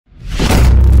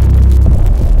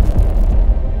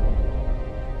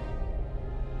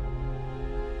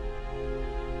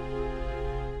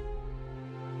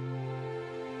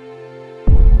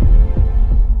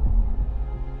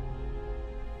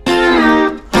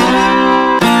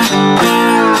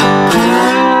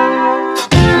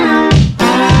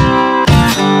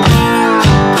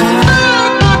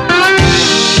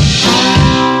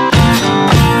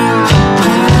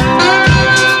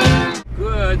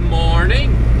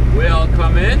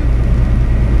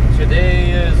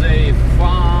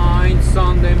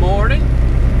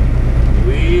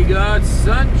We got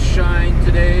sunshine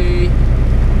today.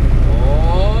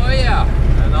 Oh yeah,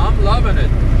 and I'm loving it.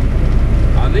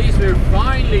 At least we're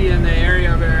finally in the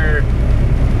area where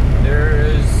there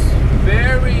is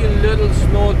very little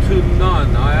snow to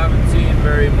none. I haven't seen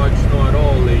very much snow at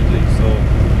all lately, so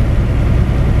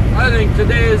I think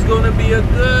today is going to be a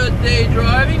good day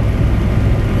driving.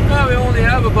 Now we only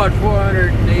have about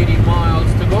 480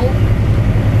 miles to go,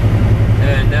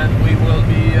 and then we will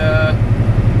be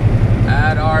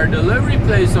at our delivery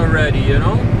place already, you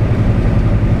know.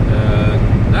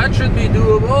 That should be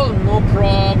doable, no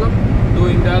problem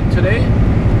doing that today.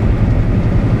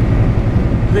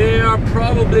 They are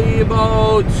probably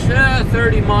about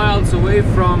 30 miles away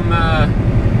from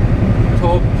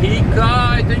Topeka,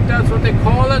 I think that's what they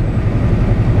call it.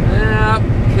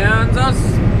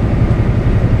 Kansas.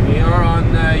 We are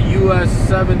on US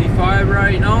 75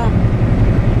 right now.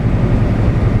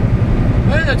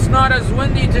 And it's not as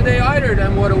windy today either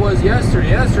than what it was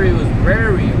yesterday. Yesterday was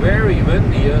very, very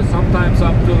windy, sometimes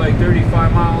up to like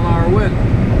 35-mile-an-hour wind.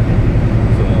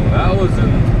 So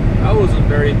that wasn't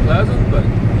very pleasant, but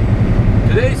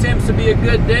today seems to be a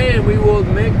good day, and we will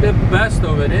make the best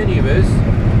of it anyways.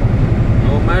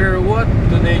 No matter what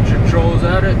the nature throws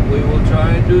at it, we will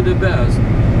try and do the best.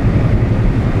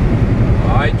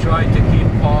 I try to keep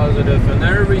positive in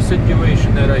every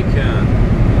situation that I can,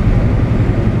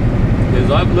 because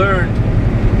I've learned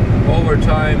over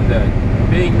time that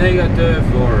being negative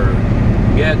or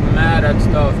getting mad at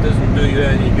stuff doesn't do you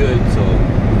any good. So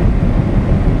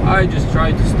I just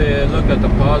try to look at the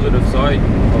positive side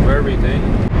of everything.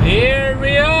 Here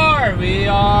we are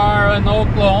in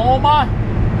Oklahoma.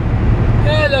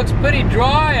 Yeah, it looks pretty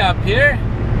dry up here.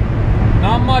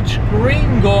 Not much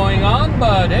green going on,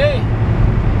 but hey,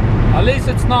 at least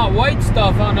it's not white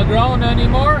stuff on the ground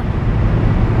anymore.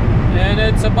 And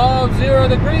it's above 0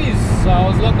 degrees. I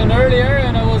was looking earlier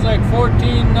and it was like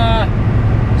 14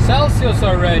 Celsius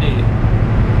already.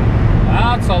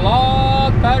 That's a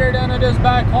lot better than it is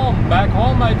back home. Back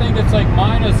home I think it's like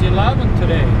 -11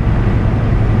 today.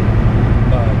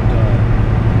 But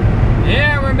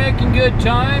yeah, we're making good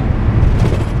time.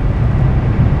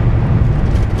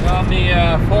 Got me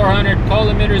 400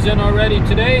 kilometers in already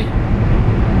today,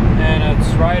 and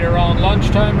it's right around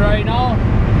lunchtime right now.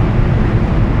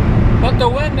 But the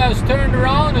wind has turned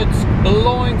around. It's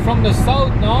blowing from the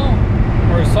south now,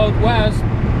 or southwest.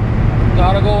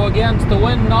 Gotta go against the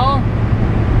wind now.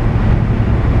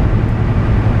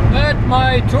 But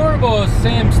my turbo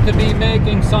seems to be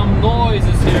making some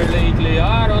noises here lately.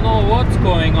 I don't know what's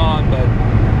going on, but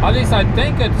at least I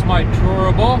think it's my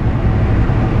turbo.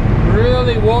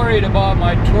 Really worried about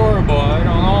my turbo. I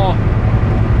don't know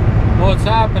what's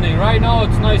happening. Right now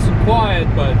it's nice and quiet,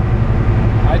 but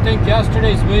I think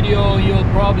yesterday's video you'll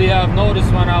probably have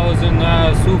noticed when I was in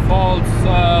Sioux Falls,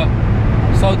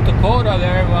 South Dakota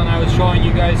there, when I was showing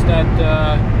you guys that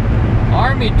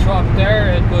army truck there.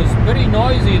 It was pretty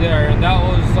noisy there, and that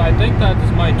was, I think that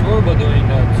is my turbo doing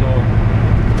that. So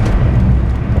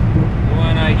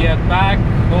when I get back,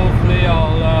 hopefully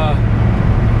I'll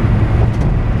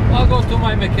go to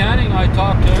my mechanic. I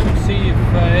talk to him, see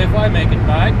if I make it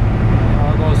back.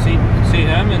 I'll go see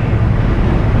him and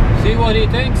see what he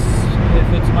thinks, if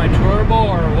it's my turbo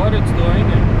or what it's doing,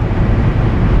 and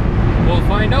we'll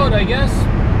find out, I guess.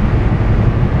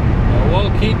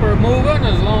 We'll keep her moving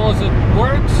as long as it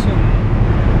works, and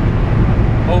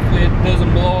hopefully it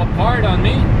doesn't blow apart on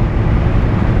me,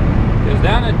 because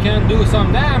then it can do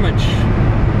some damage.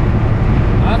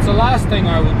 That's the last thing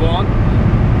I would want.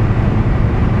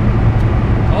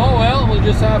 Oh well, we'll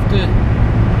just have to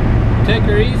take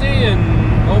her easy and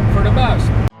hope for the best.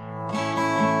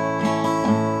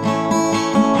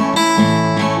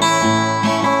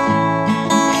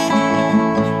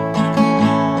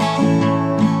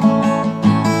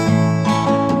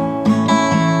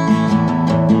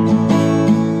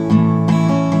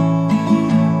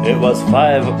 It was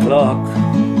 5 o'clock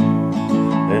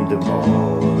in the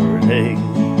morning,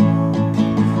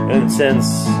 and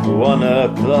since 1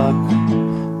 o'clock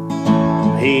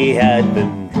he had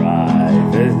been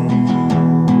driving.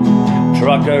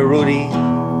 Trucker Rudi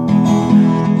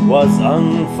was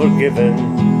unforgiving,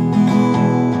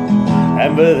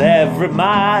 and with every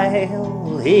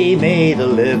mile he made a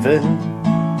living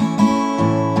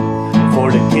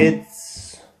for the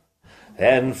kids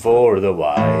and for the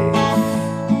wife.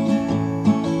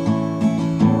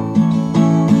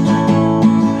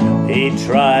 He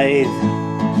tried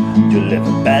to live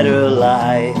a better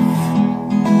life,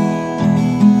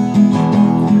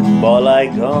 but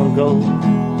like Uncle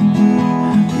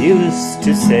used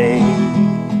to say,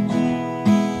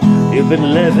 you've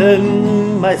been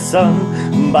living, my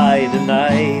son, by the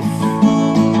knife.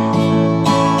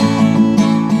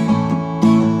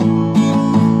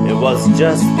 It was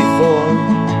just before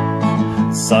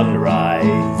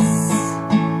sunrise,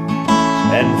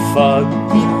 and fog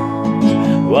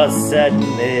was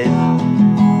setting in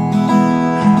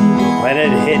when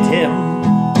it hit him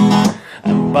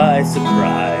by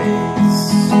surprise.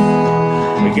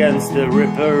 Against the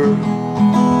Ripper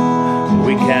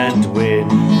we can't win.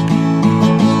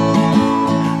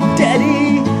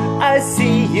 Daddy, I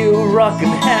see you rockin'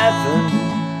 heaven.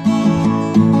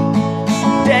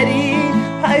 Daddy,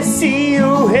 I see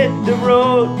you hit the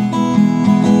road.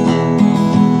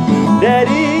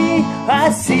 Daddy,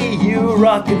 I see you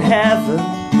rockin' heaven.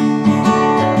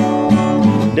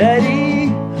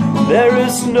 Daddy, there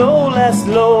is no less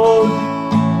load.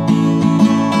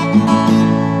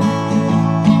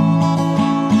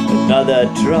 Another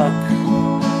truck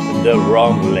in the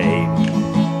wrong lane.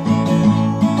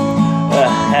 A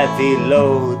heavy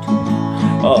load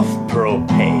of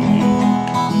propane.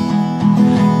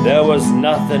 There was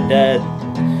nothing that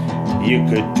you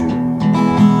could do.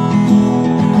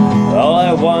 All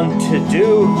I want to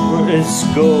do is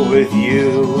go with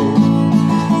you.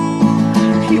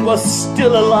 He was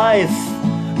still alive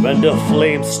when the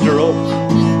flames struck,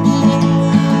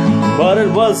 but it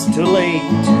was too late.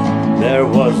 There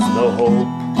was no hope.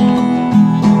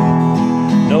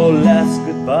 No last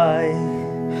goodbye,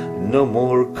 no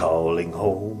more calling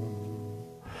home.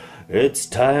 It's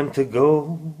time to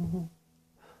go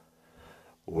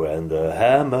when the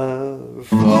hammer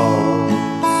falls.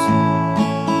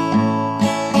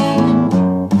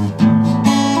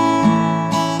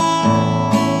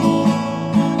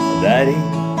 Daddy,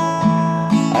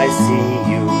 I see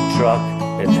you truck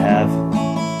in heaven.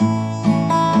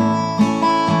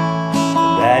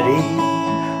 Daddy,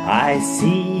 I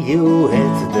see you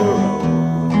hit the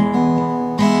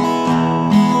road.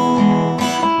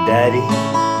 Daddy,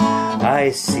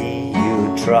 I see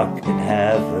you truck in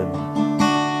heaven.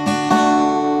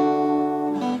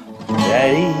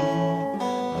 Daddy,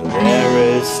 there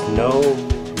is no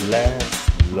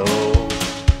less load.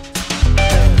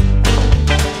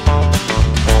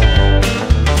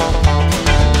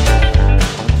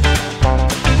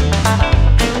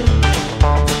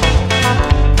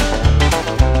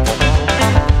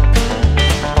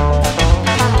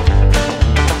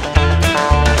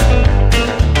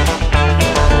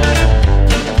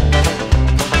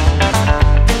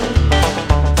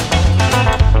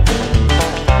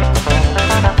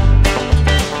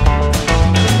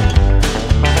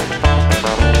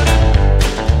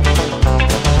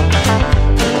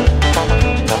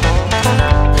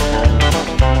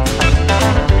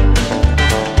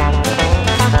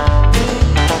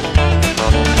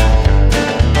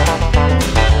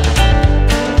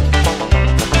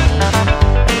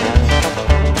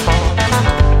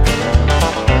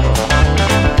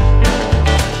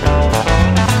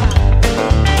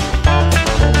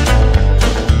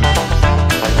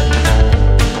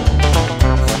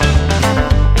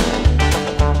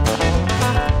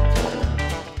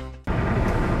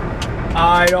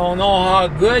 I don't know how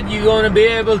good you're going to be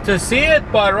able to see it,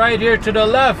 but right here to the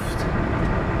left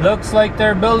looks like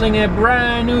they're building a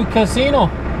brand new casino.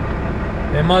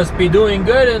 They must be doing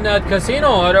good in that casino,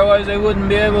 otherwise they wouldn't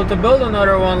be able to build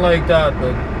another one like that.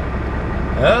 But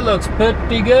that looks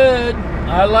pretty good.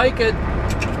 I like it.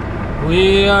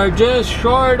 We are just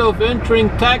short of entering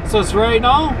Texas right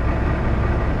now,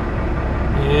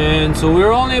 and so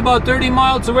we're only about 30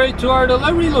 miles away to our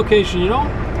delivery location, you know.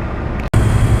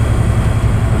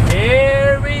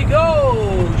 Here we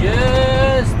go,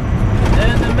 just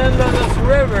in the middle of this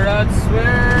river. That's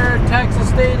where Texas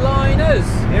state line is.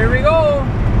 Here we go.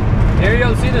 Here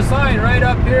you'll see the sign right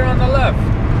up here on the left.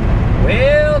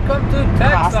 Welcome to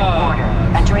Texas. Crossing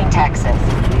border, entering Texas.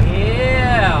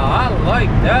 Yeah, I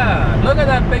like that. Look at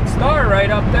that big star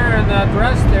right up there in that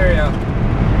rest area.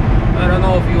 I don't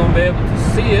know if you're gonna be able to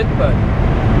see it, but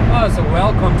oh, it's a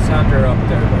welcome center up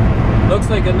there. Looks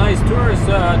like a nice tourist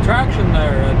attraction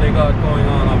there that they got going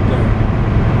on up there.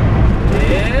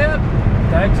 Yep,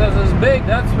 Texas is big,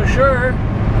 that's for sure.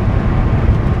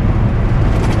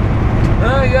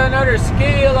 Well, you got another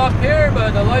scale up here,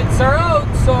 but the lights are out,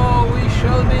 so we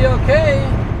shall be okay.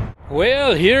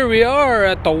 Well, here we are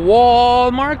at the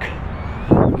Walmart.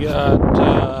 Got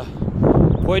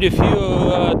quite a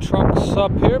few trucks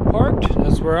up here parked.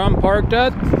 That's where I'm parked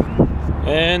at.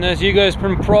 And as you guys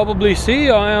can probably see,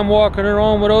 I am walking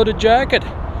around without a jacket.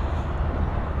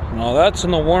 Now that's in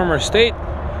the warmer state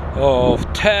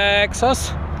of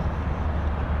Texas.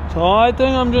 So I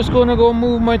think I'm just going to go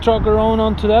move my truck around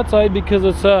onto that side because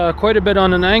it's quite a bit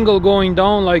on an angle going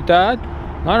down like that.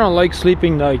 I don't like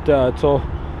sleeping like that, so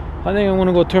I think I'm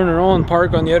gonna go turn around and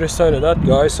park on the other side of that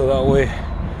guy, so that way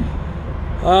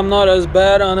I'm not as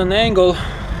bad on an angle,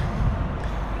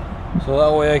 so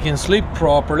that way I can sleep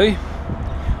properly.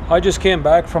 I just came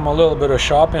back from a little bit of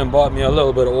shopping and bought me a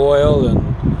little bit of oil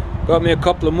and got me a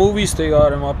couple of movies. They got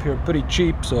them up here pretty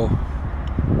cheap, so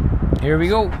here we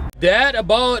go. That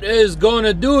about is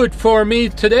gonna do it for me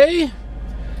today.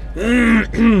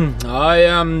 I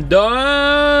am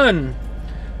done.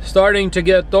 Starting to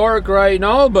get dark right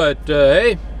now, but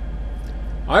hey,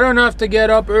 I don't have to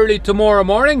get up early tomorrow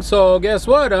morning, so guess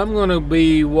what? I'm gonna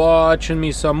be watching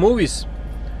me some movies,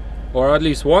 or at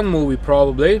least one movie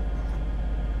probably.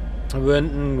 I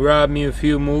went and grabbed me a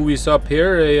few movies up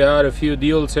here. They had a few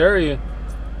deals here. You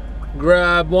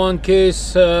grab one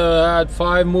case, had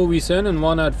 5 movies in, and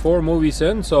one had 4 movies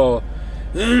in, so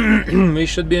we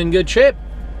should be in good shape.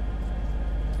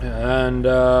 And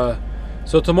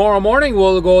so tomorrow morning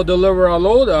we'll go deliver a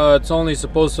load. It's only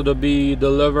supposed to be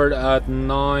delivered at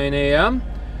 9 a.m.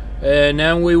 and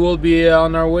then we will be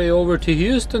on our way over to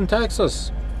Houston,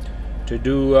 Texas, to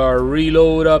do our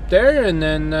reload up there, and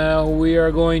then we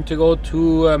are going to go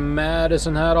to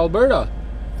Medicine Hat, Alberta.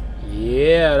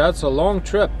 Yeah, that's a long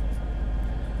trip.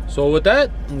 So with that,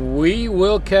 we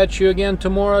will catch you again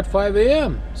tomorrow at 5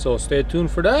 a.m. So stay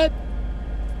tuned for that,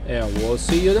 and we'll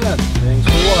see you then. Thanks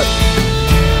for watching.